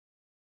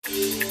Now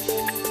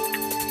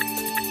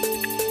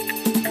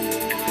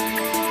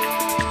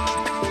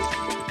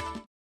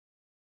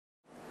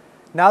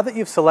that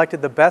you've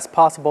selected the best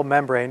possible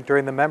membrane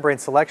during the membrane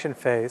selection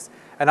phase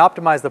and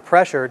optimized the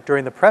pressure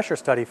during the pressure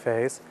study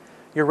phase,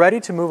 you're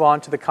ready to move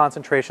on to the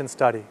concentration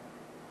study.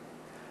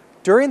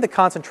 During the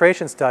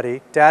concentration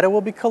study, data will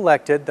be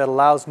collected that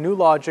allows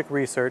NuLogic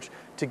Research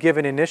to give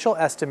an initial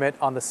estimate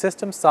on the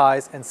system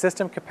size and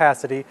system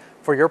capacity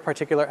for your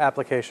particular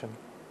application.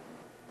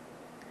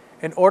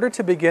 In order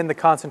to begin the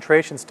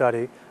concentration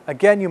study,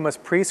 again you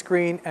must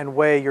pre-screen and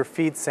weigh your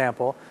feed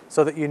sample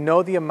so that you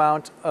know the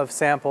amount of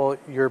sample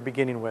you're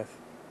beginning with.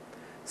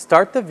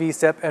 Start the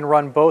VSEP and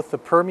run both the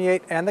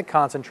permeate and the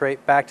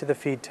concentrate back to the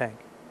feed tank.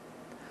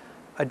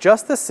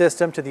 Adjust the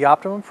system to the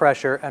optimum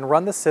pressure and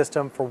run the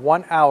system for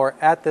 1 hour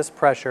at this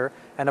pressure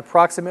and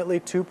approximately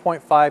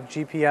 2.5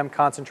 GPM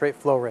concentrate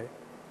flow rate.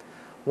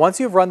 Once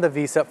you've run the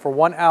VSEP for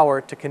 1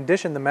 hour to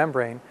condition the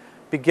membrane,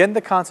 begin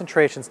the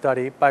concentration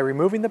study by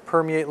removing the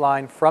permeate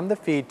line from the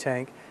feed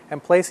tank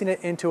and placing it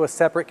into a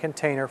separate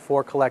container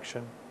for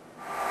collection.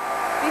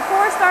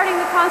 Before starting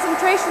the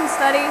concentration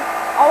study,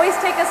 always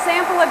take a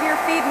sample of your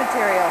feed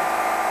material.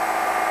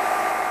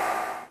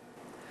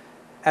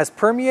 As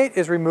permeate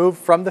is removed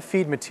from the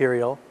feed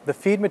material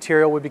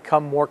will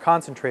become more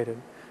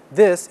concentrated.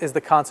 This is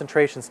the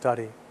concentration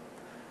study.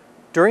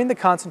 During the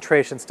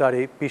concentration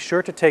study, be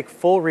sure to take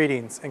full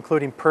readings,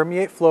 including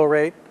permeate flow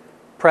rate,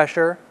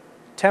 pressure,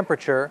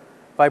 temperature,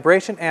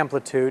 vibration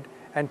amplitude,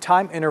 and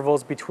time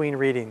intervals between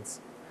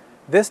readings.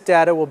 This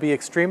data will be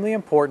extremely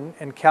important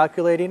in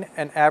calculating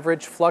an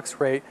average flux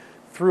rate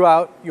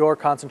throughout your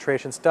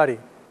concentration study.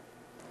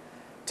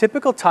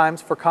 Typical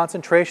times for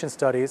concentration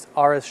studies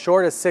are as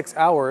short as 6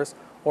 hours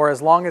or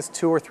as long as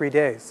 2 or 3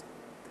 days.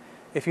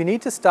 If you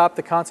need to stop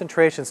the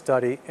concentration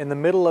study in the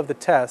middle of the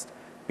test,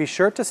 be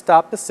sure to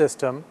stop the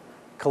system,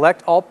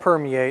 collect all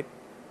permeate,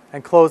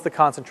 and close the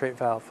concentrate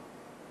valve.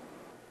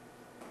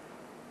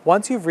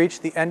 Once you've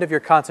reached the end of your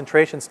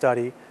concentration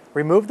study,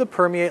 remove the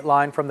permeate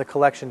line from the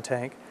collection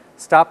tank,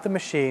 stop the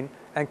machine,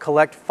 and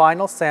collect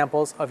final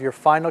samples of your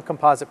final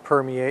composite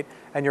permeate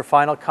and your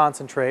final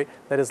concentrate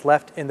that is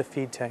left in the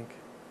feed tank.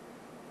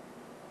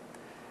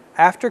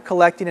 After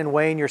collecting and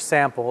weighing your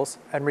samples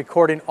and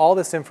recording all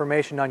this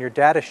information on your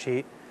data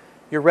sheet,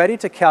 you're ready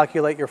to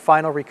calculate your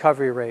final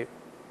recovery rate.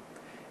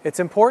 It's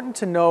important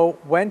to know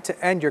when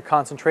to end your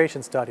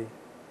concentration study.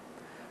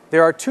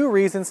 There are 2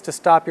 reasons to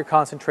stop your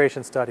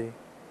concentration study.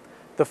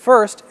 The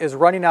first is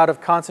running out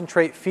of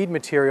concentrate feed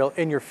material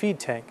in your feed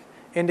tank,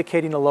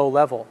 indicating a low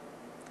level.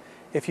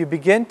 If you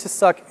begin to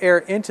suck air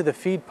into the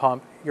feed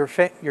pump, your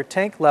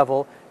tank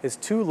level is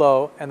too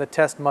low and the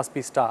test must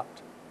be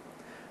stopped.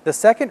 The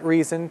second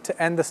reason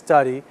to end the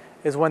study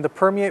is when the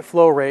permeate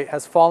flow rate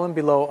has fallen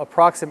below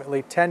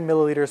approximately 10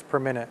 milliliters per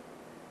minute.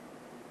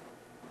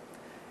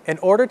 In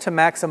order to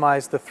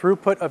maximize the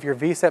throughput of your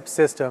VSEP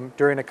system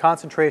during a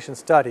concentration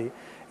study,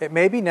 it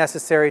may be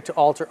necessary to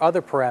alter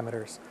other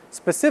parameters.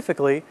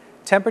 Specifically,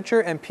 temperature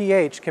and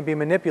pH can be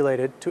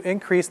manipulated to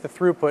increase the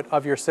throughput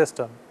of your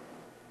system.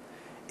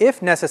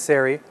 If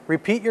necessary,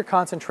 repeat your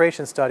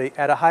concentration study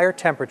at a higher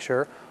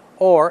temperature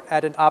or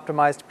at an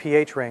optimized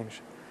pH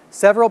range.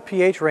 Several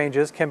pH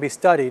ranges can be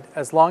studied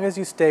as long as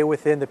you stay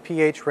within the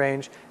pH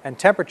range and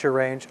temperature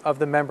range of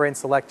the membrane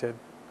selected.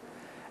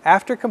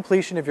 After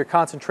completion of your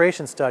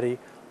concentration study,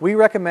 we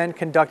recommend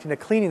conducting a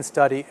cleaning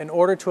study in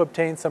order to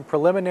obtain some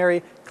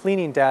preliminary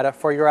cleaning data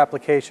for your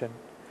application.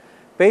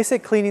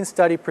 Basic cleaning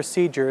study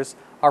procedures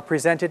are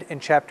presented in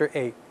Chapter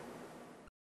 8.